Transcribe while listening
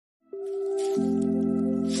My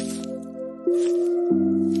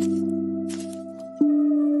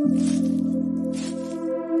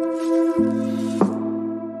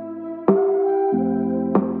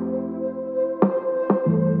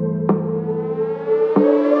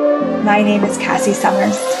name is Cassie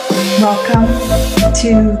Summers. Welcome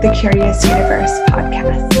to the Curious Universe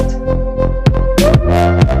podcast.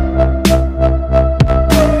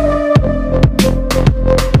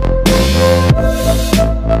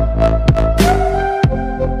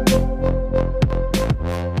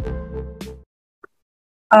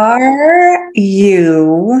 Are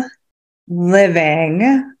you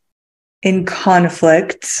living in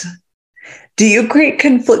conflict? Do you create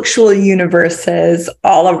conflictual universes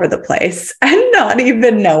all over the place and not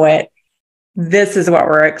even know it? This is what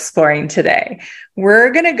we're exploring today.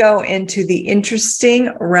 We're going to go into the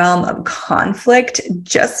interesting realm of conflict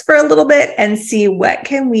just for a little bit and see what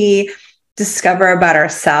can we discover about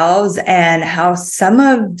ourselves and how some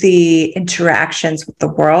of the interactions with the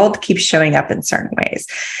world keep showing up in certain ways.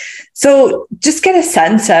 So just get a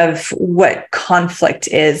sense of what conflict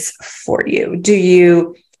is for you. Do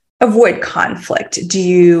you avoid conflict? Do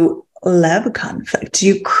you love conflict? Do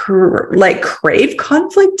you crave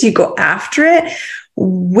conflict? Do you go after it?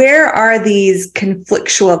 Where are these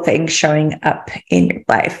conflictual things showing up in your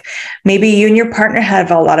life? Maybe you and your partner have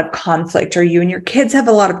a lot of conflict, or you and your kids have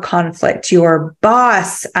a lot of conflict. Your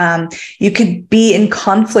boss, you could be in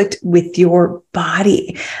conflict with your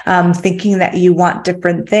body, thinking that you want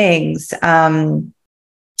different things.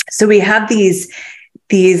 So we have these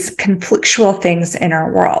conflictual things in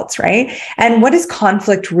our worlds, right? And what does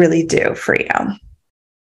conflict really do for you?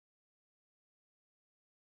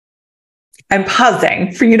 I'm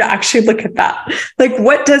pausing for you to actually look at that. Like,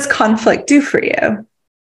 what does conflict do for you?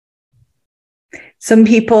 Some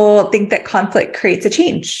people think that conflict creates a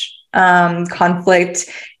change. Conflict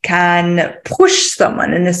can push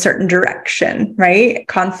someone in a certain direction, right?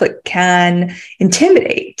 Conflict can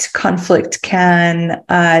intimidate. Conflict can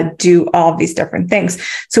do all these different things.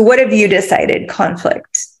 So what have you decided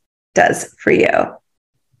conflict does for you?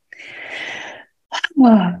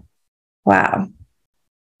 Wow.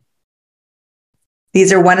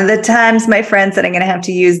 These are one of the times, my friends, that I'm going to have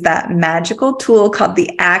to use that magical tool called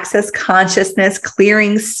the Access Consciousness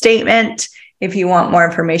Clearing Statement. If you want more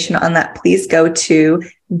information on that, please go to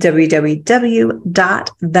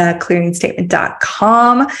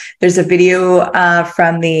www.theclearingstatement.com. There's a video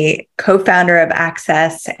from the co-founder of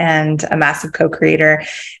Access and a massive co-creator,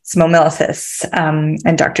 Smo Milicis,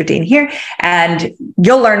 and Dr. Dean here. And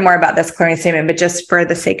you'll learn more about this clearing statement, but just for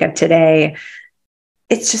the sake of today,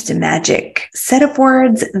 it's just a magic set of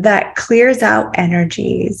words that clears out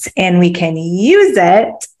energies, and we can use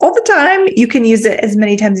it all the time. You can use it as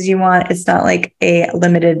many times as you want. It's not like a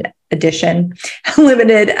limited edition, a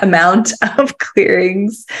limited amount of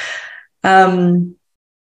clearings. So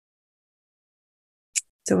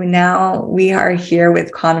now we are here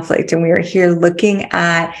with conflict, and we are here looking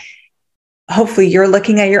at, hopefully you're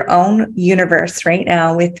looking at your own universe right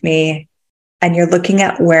now with me. And you're looking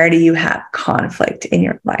at, where do you have conflict in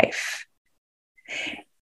your life?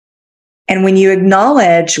 And when you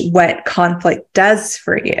acknowledge what conflict does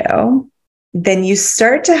for you, then you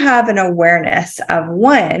start to have an awareness of,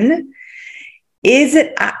 one, is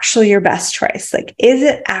it actually your best choice? Like, is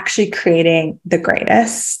it actually creating the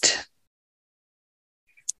greatest?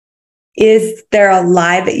 Is there a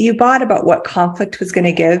lie that you bought about what conflict was going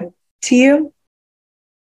to give to you?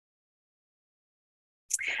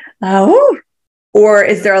 Or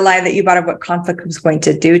is there a lie that you bought of what conflict was going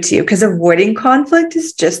to do to you? Because avoiding conflict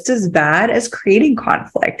is just as bad as creating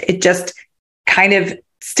conflict. It just kind of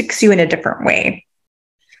sticks you in a different way.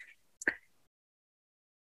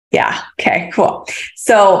 Yeah. Okay, cool.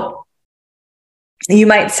 So you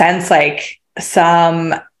might sense like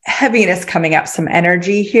some heaviness coming up, some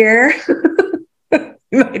energy here.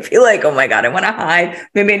 You might feel like, oh my God, I want to hide.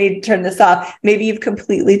 Maybe I need to turn this off. Maybe you've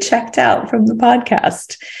completely checked out from the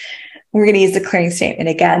podcast. We're going to use the clearing statement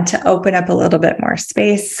again to open up a little bit more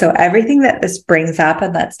space. So everything that this brings up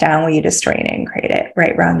and lets down, will you destroy it and create it?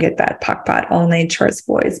 Right, wrong, good, bad, POC, POD, only, chores,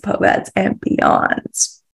 boys, poets, and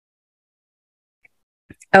beyonds.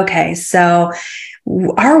 Okay, so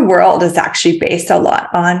our world is actually based a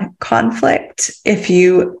lot on conflict. If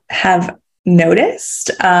you have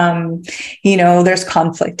noticed, there's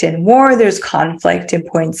conflict in war, there's conflict in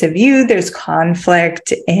points of view, there's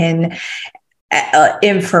conflict in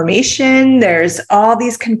information. There's all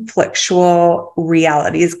these conflictual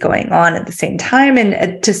realities going on at the same time.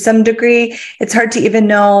 And to some degree, it's hard to even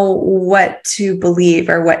know what to believe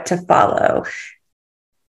or what to follow.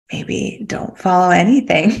 Maybe don't follow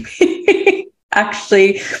anything.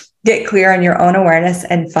 Actually, Get clear on your own awareness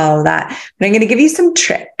and follow that. But I'm going to give you some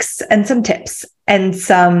tricks and some tips and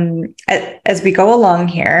some, as we go along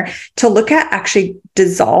here, to look at actually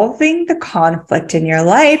dissolving the conflict in your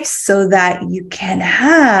life so that you can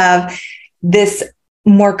have this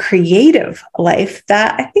more creative life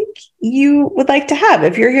that I think you would like to have.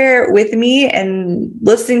 If you're here with me and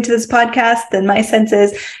listening to this podcast, then my sense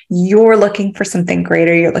is you're looking for something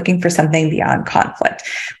greater. You're looking for something beyond conflict.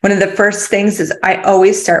 One of the first things is I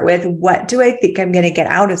always start with, what do I think I'm going to get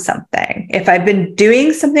out of something? If I've been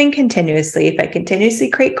doing something continuously, if I continuously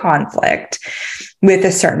create conflict with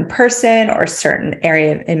a certain person or a certain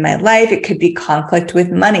area in my life, it could be conflict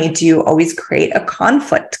with money. Do you always create a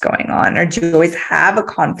conflict going on? Or do you always have a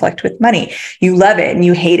conflict with money? You love it and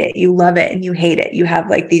you hate it. You love it and you hate it. You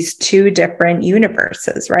have like these two different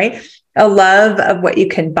universes, right? A love of what you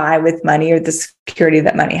can buy with money or the security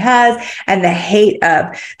that money has, and the hate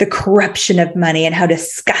of the corruption of money and how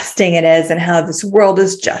disgusting it is and how this world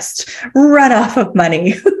is just run off of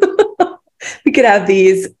money. We could have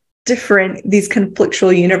these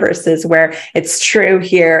conflictual universes where it's true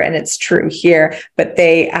here and it's true here, but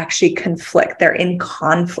they actually conflict. They're in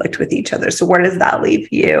conflict with each other. So where does that leave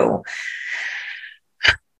you?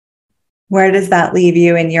 Where does that leave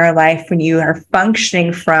you in your life when you are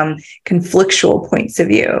functioning from conflictual points of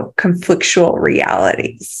view, conflictual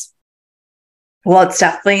realities? Well, it's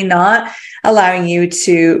definitely not allowing you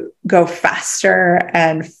to go faster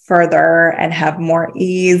and further and have more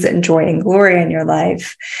ease and joy and glory in your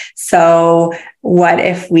life. So what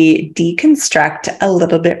if we deconstruct a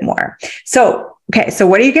little bit more? So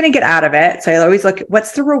what are you going to get out of it? So I always look at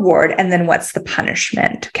what's the reward and then what's the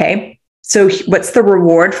punishment, okay? So what's the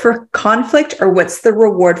reward for conflict or what's the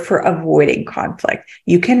reward for avoiding conflict?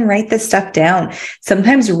 You can write this stuff down.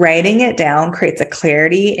 Sometimes writing it down creates a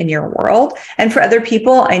clarity in your world. And for other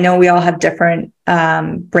people, I know we all have different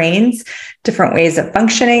brains, different ways of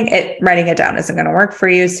functioning. Writing it down isn't going to work for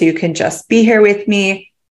you. So you can just be here with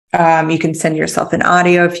me. You can send yourself an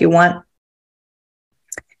audio if you want.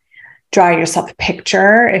 Draw yourself a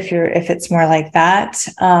picture if it's more like that.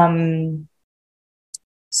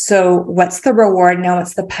 So what's the reward? Now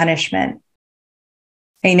what's the punishment?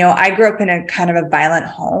 I grew up in a kind of a violent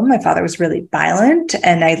home. My father was really violent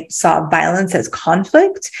and I saw violence as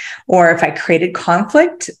conflict, or if I created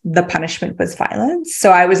conflict, the punishment was violence.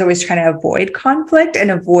 So I was always trying to avoid conflict and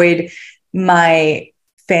avoid my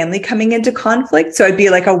family coming into conflict. So I'd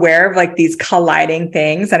be like aware of like these colliding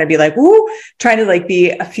things and I'd be like, woo, trying to like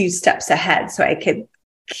be a few steps ahead so I could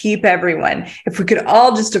keep everyone. If we could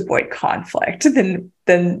all just avoid conflict, then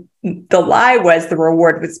the lie was the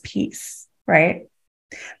reward was peace, right?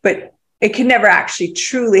 But it can never actually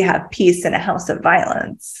truly have peace in a house of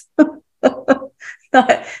violence.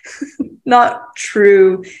 not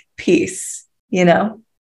true peace,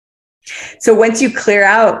 So once you clear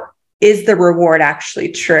out, is the reward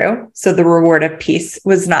actually true? So the reward of peace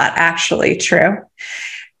was not actually true.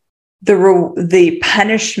 The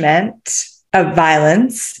punishment of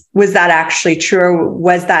violence, was that actually true? Or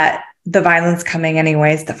was that the violence coming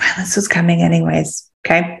anyways? The violence was coming anyways.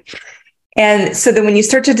 Okay. And so then when you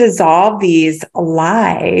start to dissolve these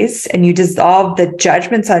lies and you dissolve the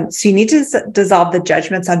judgments so you need to dissolve the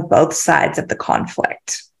judgments on both sides of the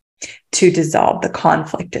conflict to dissolve the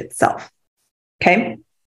conflict itself. Okay.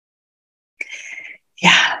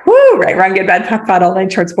 Yeah. Woo. Right. Wrong, good, bad, talk about all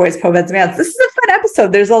night shorts, boys, po-beds, mans. This is a fun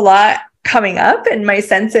episode. There's a lot coming up. And my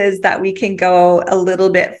sense is that we can go a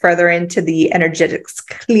little bit further into the energetics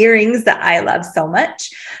clearings that I love so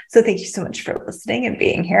much. So thank you so much for listening and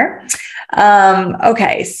being here.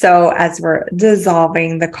 Okay. So as we're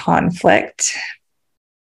dissolving the conflict,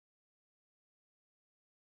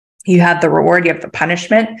 you have the reward, you have the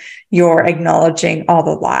punishment, you're acknowledging all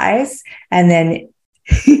the lies, and then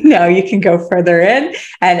now you can go further in.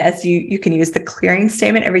 And as you can use the clearing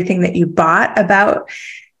statement, everything that you bought about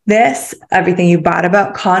this, everything you bought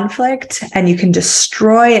about conflict, and you can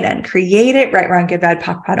destroy it and create it. Right, wrong, good, bad,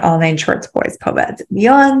 POC, POD, all nine shorts, boys, po, beds, and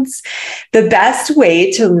beyonds. The best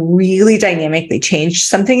way to really dynamically change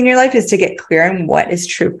something in your life is to get clear on what is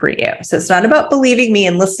true for you. So it's not about believing me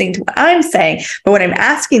and listening to what I'm saying, but when I'm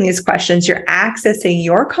asking these questions, you're accessing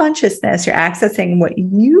your consciousness, you're accessing what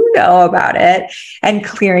you know about it and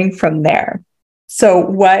clearing from there. So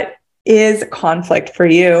what is conflict for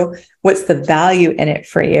you? What's the value in it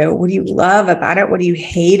for you? What do you love about it? What do you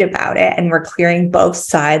hate about it? And we're clearing both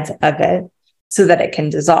sides of it so that it can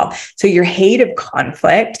dissolve. So your hate of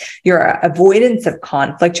conflict, your avoidance of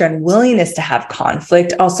conflict, your unwillingness to have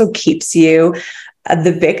conflict also keeps you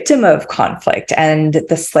the victim of conflict and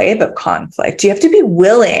the slave of conflict. You have to be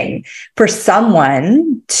willing for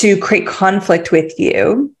someone to create conflict with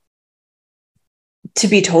you to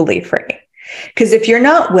be totally free. Because if you're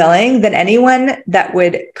not willing, then anyone that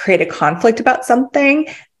would create a conflict about something,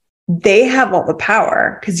 they have all the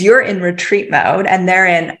power because you're in retreat mode and they're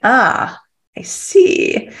in, I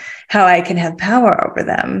see how I can have power over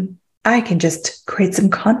them. I can just create some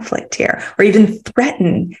conflict here, or even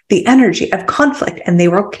threaten the energy of conflict, and they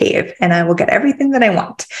will cave and I will get everything that I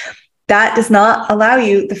want. That does not allow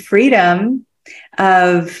you the freedom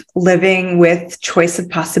of living with choice of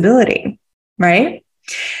possibility, right?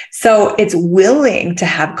 So it's willing to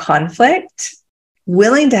have conflict.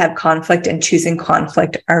 Willing to have conflict and choosing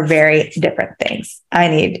conflict are very different things. I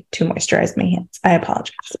need to moisturize my hands. I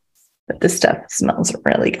apologize, but this stuff smells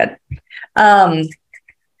really good.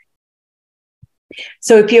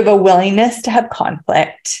 So if you have a willingness to have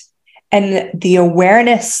conflict and the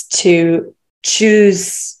awareness to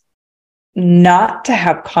choose not to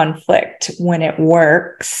have conflict when it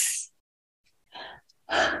works,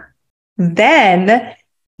 then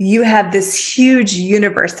you have this huge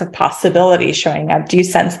universe of possibility showing up. Do you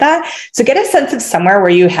sense that? So get a sense of somewhere where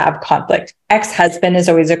you have conflict. Ex-husband is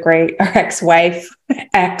always a great, or ex-wife,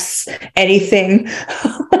 ex anything.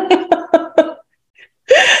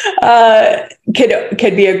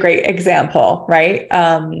 Could be a great example, right?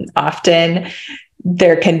 Often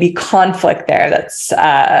there can be conflict there. That's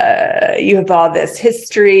you have all this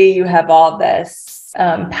history, you have all this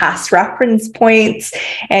past reference points,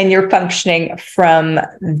 and you're functioning from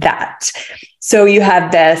that. So you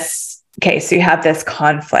have this, so you have this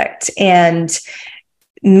conflict, and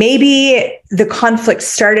maybe the conflict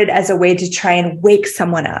started as a way to try and wake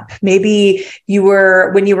someone up. Maybe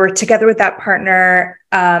when you were together with that partner,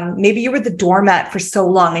 maybe you were the doormat for so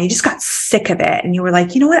long and you just got sick of it. And you were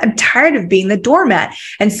like, you know what? I'm tired of being the doormat.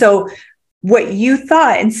 And so what you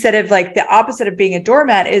thought, instead of like the opposite of being a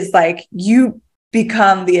doormat, is like you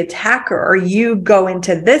become the attacker, or you go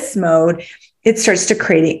into this mode. It starts to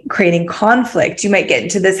creating conflict. You might get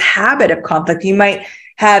into this habit of conflict. You might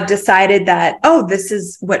have decided that, oh, this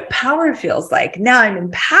is what power feels like. Now I'm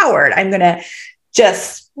empowered. I'm going to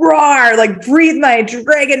just roar, like breathe my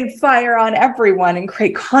dragon fire on everyone and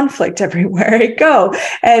create conflict everywhere I go.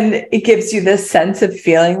 And it gives you this sense of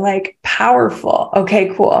feeling like powerful.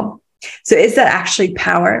 Okay, cool. So is that actually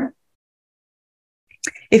power?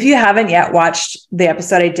 If you haven't yet watched the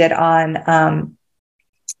episode I did on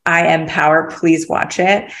I Am Power, please watch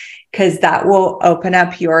it, because that will open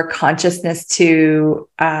up your consciousness to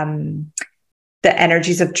the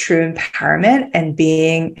energies of true empowerment and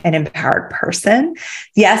being an empowered person.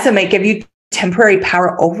 Yes, it might give you temporary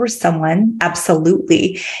power over someone.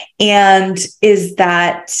 Absolutely. And is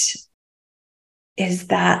that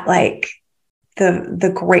like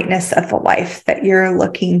the greatness of the life that you're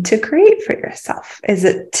looking to create for yourself? Is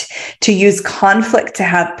it to use conflict to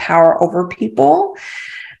have power over people?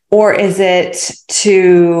 Or is it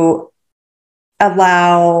to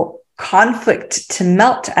allow conflict to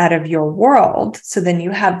melt out of your world, so then you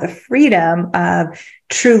have the freedom of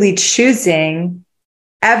truly choosing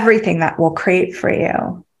everything that will create for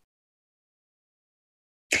you?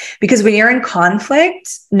 Because when you're in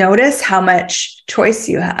conflict, notice how much choice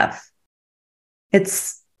you have.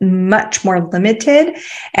 It's much more limited.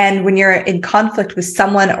 And when you're in conflict with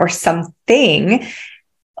someone or something,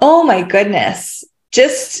 oh my goodness,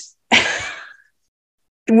 just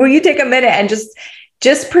will you take a minute and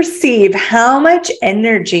just perceive how much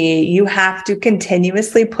energy you have to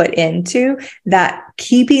continuously put into that,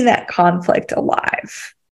 keeping that conflict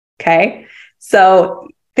alive. Okay. So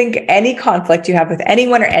think any conflict you have with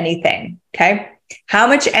anyone or anything. Okay. How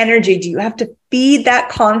much energy do you have to feed that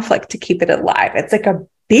conflict to keep it alive? It's like a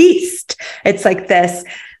beast. It's like this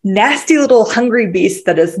nasty little hungry beast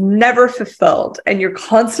that is never fulfilled. And you're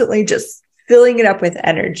constantly just filling it up with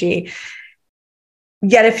energy.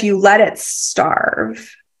 Yet if you let it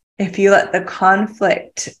starve, if you let the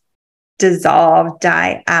conflict dissolve,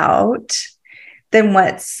 die out, then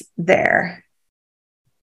what's there?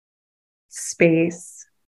 Space,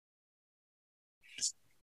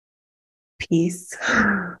 peace,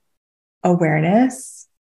 awareness.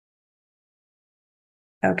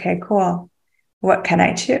 Okay, cool. What can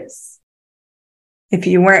I choose? If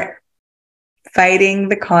you weren't fighting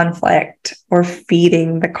the conflict or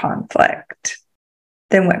feeding the conflict,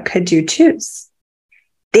 then what could you choose?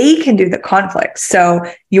 They can do the conflict. So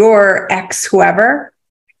your ex, whoever,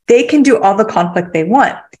 they can do all the conflict they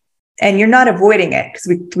want. And you're not avoiding it,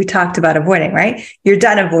 because we talked about avoiding, right? You're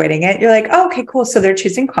done avoiding it. You're like, oh, okay, cool. So they're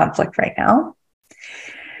choosing conflict right now.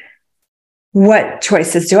 What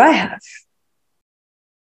choices do I have?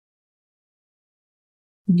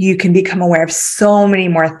 You can become aware of so many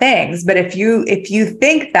more things. But if you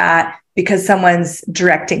think that because someone's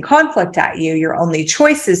directing conflict at you, your only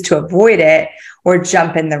choice is to avoid it or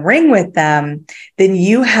jump in the ring with them, then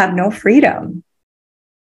you have no freedom.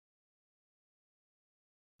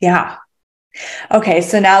 Yeah. Okay.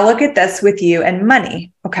 So now look at this with you and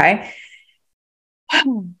money. Okay.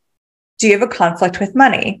 Do you have a conflict with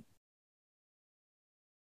money?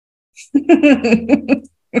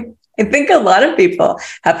 I think a lot of people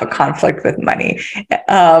have a conflict with money.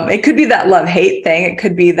 It could be that love-hate thing. It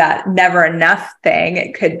could be that never enough thing.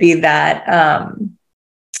 It could be that,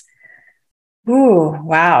 ooh,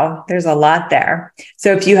 wow, there's a lot there.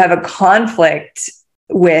 So if you have a conflict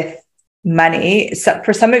with money, so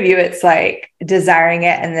for some of you, it's like desiring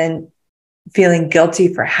it and then feeling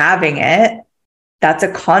guilty for having it. That's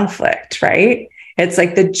a conflict, right? It's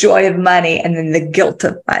like the joy of money and then the guilt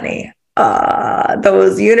of money.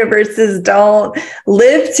 Those universes don't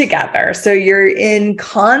live together. So you're in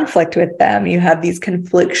conflict with them. You have these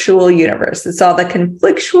conflictual universes. So all the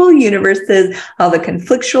conflictual universes, all the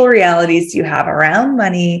conflictual realities you have around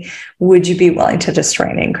money, would you be willing to destroy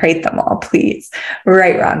and create them all, please?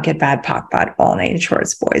 Right, wrong, good, bad, POC, bad, all nature,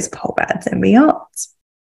 shorts, boys, po-bads, and beyonds.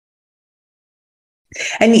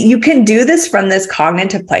 And you can do this from this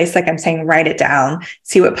cognitive place. Like I'm saying, write it down,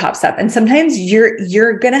 see what pops up. And sometimes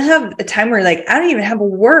you're going to have a time where like, I don't even have a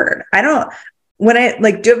word. When I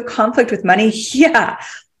like do have conflict with money. Yeah.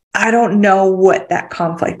 I don't know what that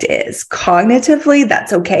conflict is. Cognitively,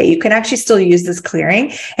 that's okay. You can actually still use this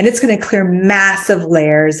clearing, and it's going to clear massive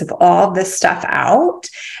layers of all this stuff out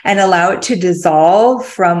and allow it to dissolve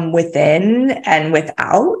from within and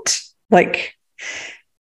without.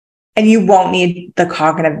 And you won't need the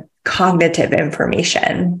cognitive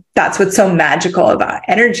information. That's what's so magical about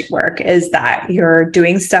energy work, is that you're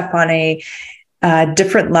doing stuff on a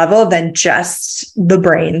different level than just the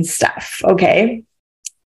brain stuff. Okay.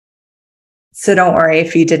 So don't worry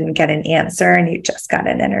if you didn't get an answer and you just got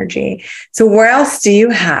an energy. So where else do you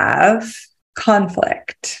have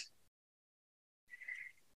conflict?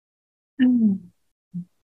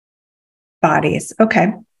 Bodies.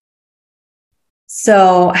 Okay.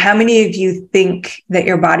 So how many of you think that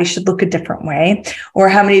your body should look a different way? Or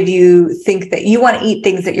how many of you think that you want to eat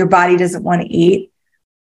things that your body doesn't want to eat?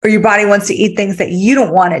 Or your body wants to eat things that you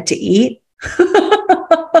don't want it to eat?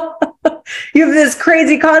 You have this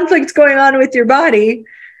crazy conflict going on with your body,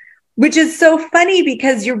 which is so funny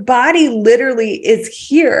because your body literally is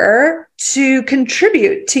here to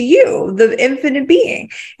contribute to you, the infinite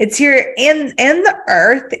being. It's here and the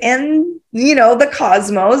earth and, the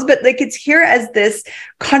cosmos, but like it's here as this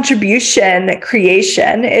contribution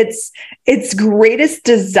creation. Its greatest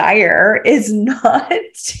desire is not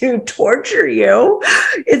to torture you.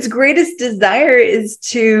 Its greatest desire is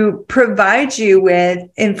to provide you with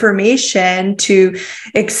information to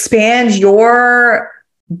expand your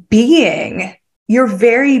being, your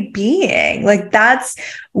very being. Like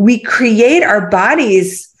we create our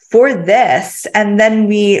bodies for this, and then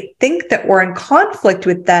we think that we're in conflict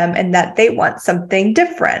with them and that they want something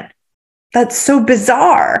different. That's so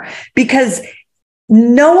bizarre, because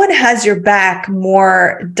no one has your back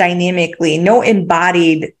more dynamically. No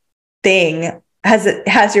embodied thing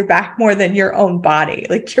has your back more than your own body.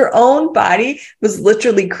 Like your own body was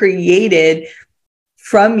literally created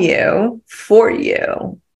from you, for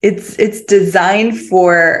you. It's designed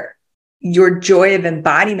for your joy of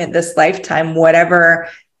embodiment this lifetime, whatever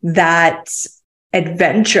that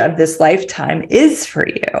adventure of this lifetime is for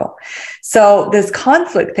you. So this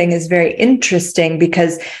conflict thing is very interesting,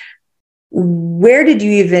 because where did you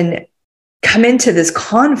even come into this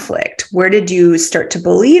conflict? Where did you start to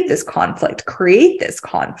believe this conflict, create this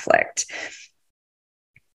conflict?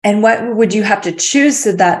 And what would you have to choose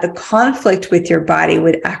so that the conflict with your body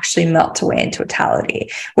would actually melt away in totality?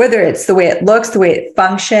 Whether it's the way it looks, the way it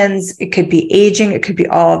functions, it could be aging, it could be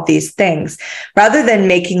all of these things. Rather than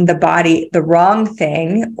making the body the wrong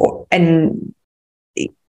thing, and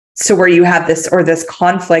so where you have this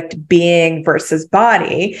conflict, being versus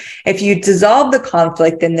body, if you dissolve the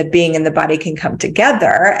conflict, then the being and the body can come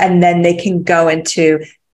together, and then they can go into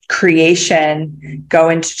creation, go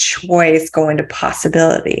into choice, go into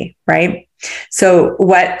possibility, right? So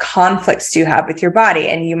what conflicts do you have with your body?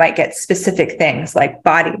 And you might get specific things like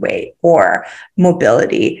body weight or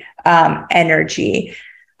mobility, energy,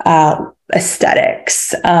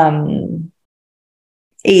 aesthetics,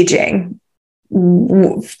 aging.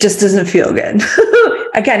 Just doesn't feel good.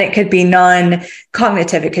 Again, it could be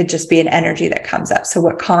non-cognitive. It could just be an energy that comes up. So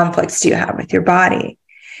what conflicts do you have with your body?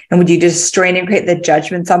 And would you destroy and create the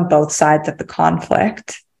judgments on both sides of the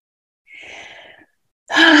conflict?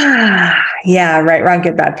 Yeah, right, wrong,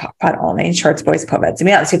 good, bad, pot, all names, shorts, boys, po-bads. I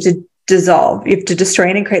mean, so you have to dissolve. You have to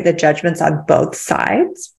destroy and create the judgments on both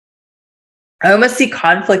sides. I almost see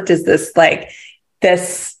conflict as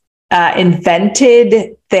this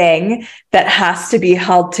invented thing that has to be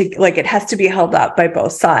held to, like, it has to be held up by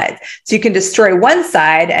both sides. So you can destroy one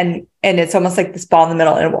side and it's almost like this ball in the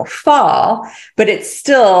middle and it will fall, but it's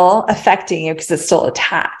still affecting you because it's still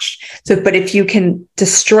attached. So, but if you can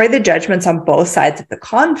destroy the judgments on both sides of the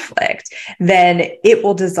conflict, then it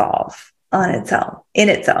will dissolve on its own, in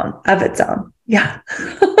its own, of its own. Yeah.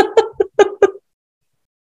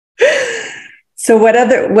 So what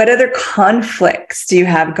other conflicts do you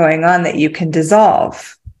have going on that you can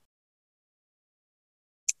dissolve,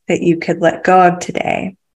 that you could let go of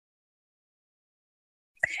today?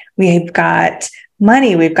 We've got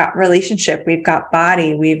money, we've got relationship, we've got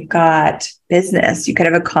body, we've got business. You could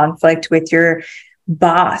have a conflict with your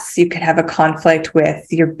boss. You could have a conflict with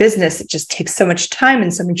your business. It just takes so much time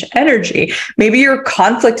and so much energy. Maybe your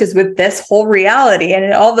conflict is with this whole reality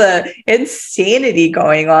and all the insanity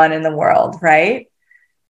going on in the world, right?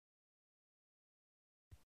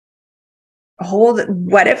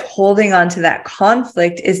 What if holding on to that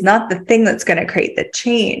conflict is not the thing that's going to create the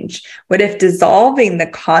change? What if dissolving the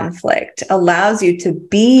conflict allows you to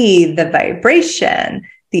be the vibration,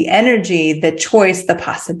 the energy, the choice, the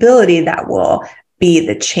possibility that will be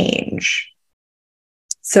the change?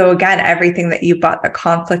 So again, everything that you thought the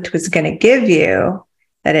conflict was going to give you,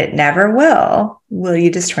 that it never will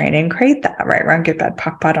you destroy and create that? Right, wrong, good, bad,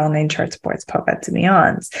 POC, POD, all name, charts, boards, poets, and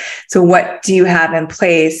beyonds. So what do you have in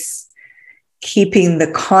place keeping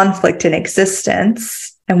the conflict in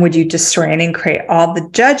existence? And would you destroy and create all the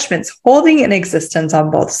judgments holding in existence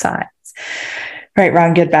on both sides? Right,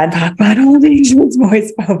 wrong, good, bad, POC, POD, all name, charts,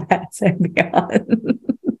 boys, poets, and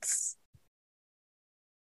beyonds.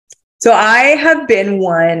 So I have been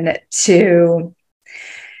one to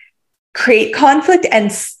create conflict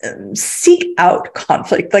and seek out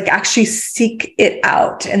conflict, like actually seek it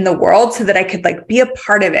out in the world so that I could like be a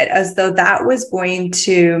part of it, as though that was going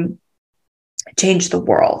to change the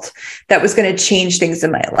world, that was going to change things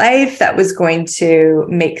in my life, that was going to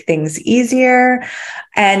make things easier.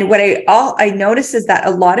 And what I noticed is that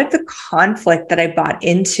a lot of the conflict that I bought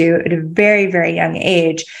into at a very, very young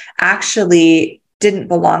age actually didn't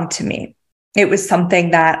belong to me. It was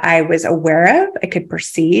something that I was aware of, I could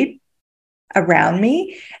perceive around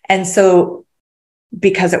me. And so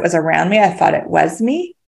because it was around me, I thought it was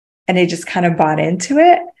me. And I just kind of bought into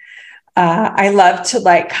it. I love to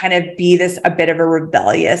like kind of be a bit of a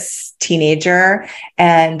rebellious teenager.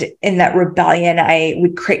 And in that rebellion, I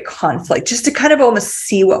would create conflict just to kind of almost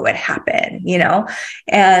see what would happen, you know?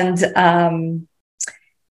 And,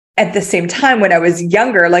 at the same time, when I was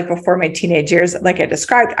younger, like before my teenage years, like I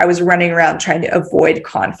described, I was running around trying to avoid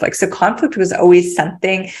conflict. So conflict was always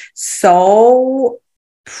something so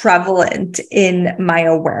prevalent in my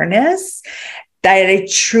awareness that I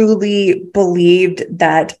truly believed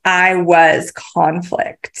that I was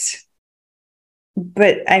conflict.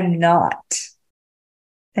 But I'm not.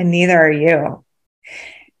 And neither are you.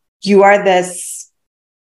 You are this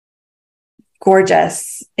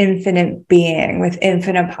gorgeous, infinite being with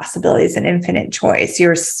infinite possibilities and infinite choice.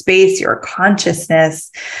 Your space, your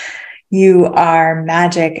consciousness, you are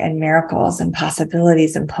magic and miracles and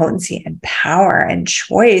possibilities and potency and power and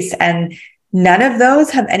choice. And none of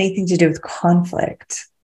those have anything to do with conflict.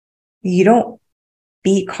 You don't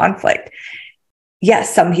be conflict.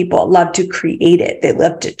 Yes, some people love to create it. They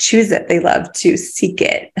love to choose it. They love to seek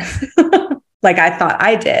it. Like I thought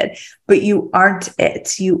I did, but you aren't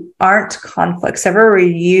it. You aren't conflict. So everywhere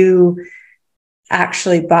you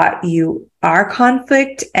actually bought, you are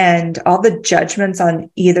conflict, and all the judgments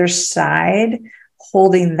on either side,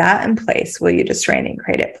 holding that in place. Will you destroy and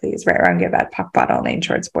create it, please? Right, wrong, give that, POC, POD, all name,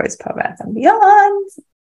 shorts, boys, poets, and beyond.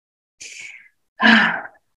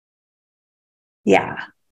 Yeah.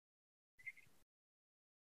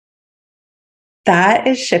 That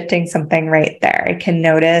is shifting something right there. I can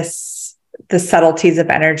notice the subtleties of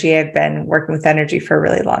energy. I've been working with energy for a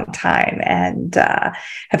really long time and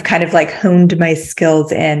have kind of like honed my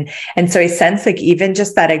skills in. And so I sense like even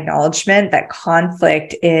just that acknowledgement that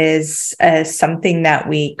conflict is something that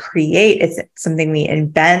we create, it's something we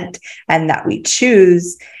invent and that we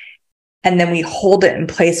choose, and then we hold it in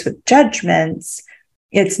place with judgments.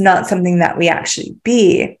 It's not something that we actually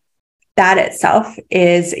be. That itself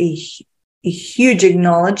is a huge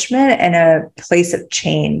acknowledgement and a place of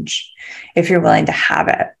change if you're willing to have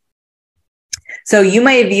it. So you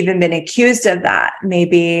might have even been accused of that.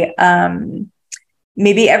 Maybe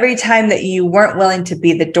every time that you weren't willing to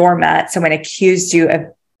be the doormat, someone accused you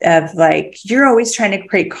of like, you're always trying to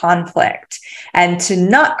create conflict, and to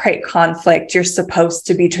not create conflict, you're supposed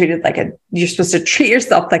to be treated like you're supposed to treat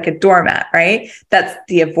yourself like a doormat, right? That's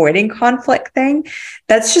the avoiding conflict thing.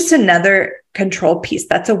 That's just another control piece.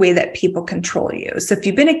 That's a way that people control you. So if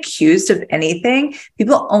you've been accused of anything,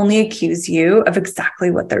 people only accuse you of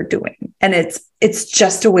exactly what they're doing. And it's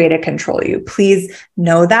just a way to control you. Please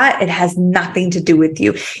know that it has nothing to do with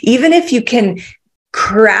you. Even if you can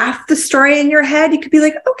craft the story in your head, you could be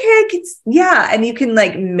like, okay, and you can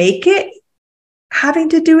like make it having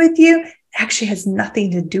to do with you. It actually has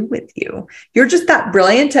nothing to do with you. You're just that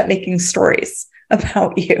brilliant at making stories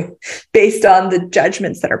about you based on the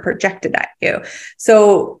judgments that are projected at you.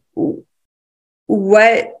 So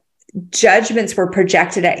what judgments were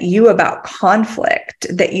projected at you about conflict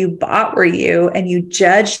that you bought were you, and you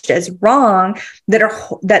judged as wrong,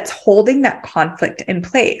 that's holding that conflict in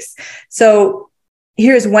place. So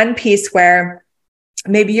here's one piece where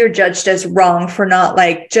maybe you're judged as wrong for not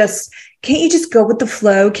like, can't you just go with the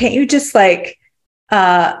flow? Can't you just like,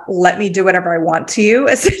 let me do whatever I want to you,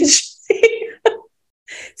 essentially?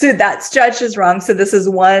 So that's judged as wrong. So this is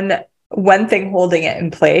one thing holding it in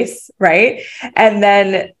place, right? And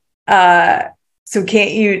then, so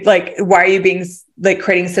can't you, like, why are you being like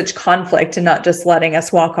creating such conflict and not just letting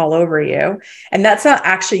us walk all over you? And that's not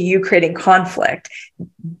actually you creating conflict.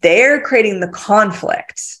 They're creating the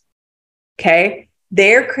conflict. Okay.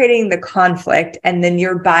 They're creating the conflict, and then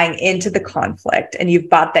you're buying into the conflict, and you've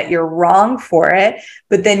bought that you're wrong for it.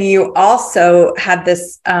 But then you also have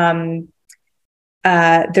this,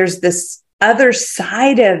 there's this other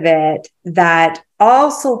side of it that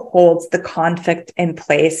also holds the conflict in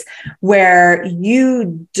place, where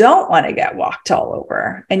you don't want to get walked all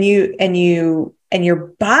over, and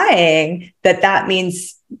you're buying that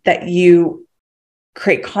means that you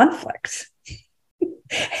create conflict.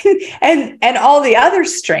 and all the other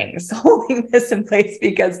strings holding this in place,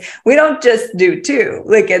 because we don't just do two.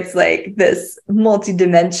 Like, it's like this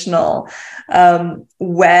multidimensional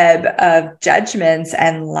web of judgments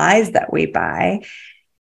and lies that we buy.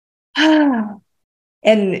 And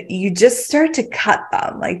you just start to cut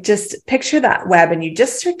them. Like, just picture that web, and you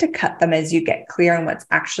just start to cut them as you get clear on what's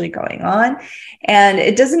actually going on. And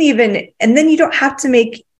it doesn't even, and then you don't have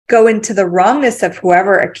to go into the wrongness of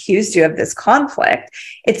whoever accused you of this conflict.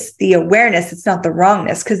 It's the awareness. It's not the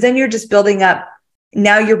wrongness, because then you're just building up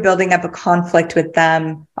a conflict with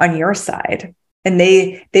them on your side. And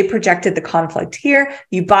they projected the conflict here,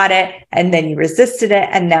 you bought it, and then you resisted it.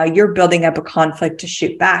 And now you're building up a conflict to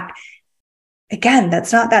shoot back. Again,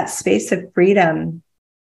 that's not that space of freedom,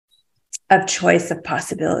 of choice, of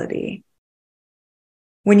possibility.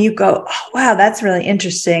 When you go, oh, wow, that's really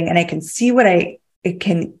interesting. And I can see it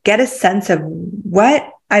can get a sense of what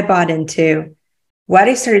I bought into, what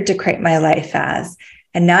I started to create my life as.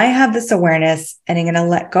 And now I have this awareness, and I'm going to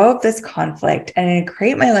let go of this conflict, and I'm going to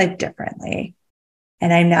create my life differently.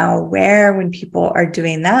 And I'm now aware when people are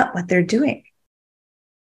doing that, what they're doing.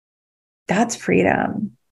 That's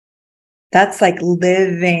freedom. That's like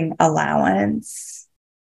living allowance.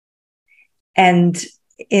 And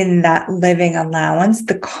in that living allowance,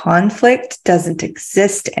 the conflict doesn't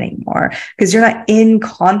exist anymore, because you're not in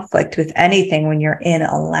conflict with anything when you're in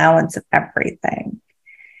allowance of everything.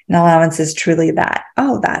 And allowance is truly that,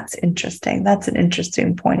 oh, that's interesting. That's an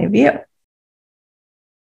interesting point of view.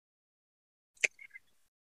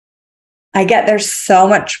 I get there's so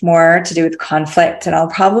much more to do with conflict, and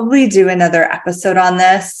I'll probably do another episode on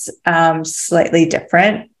this, slightly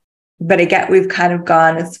different. But again, we've kind of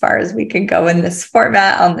gone as far as we can go in this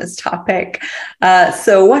format on this topic.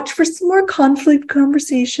 So watch for some more conflict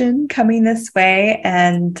conversation coming this way.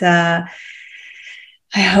 And I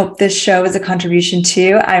hope this show is a contribution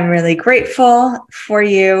too. I'm really grateful for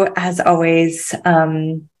you as always.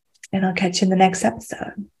 And I'll catch you in the next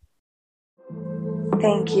episode.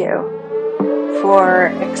 Thank you for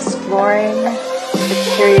exploring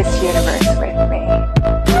the curious universe with me.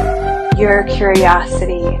 Your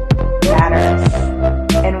curiosity matters.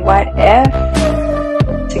 And what if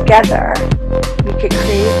together we could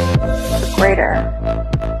create a greater,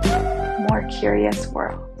 more curious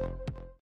world?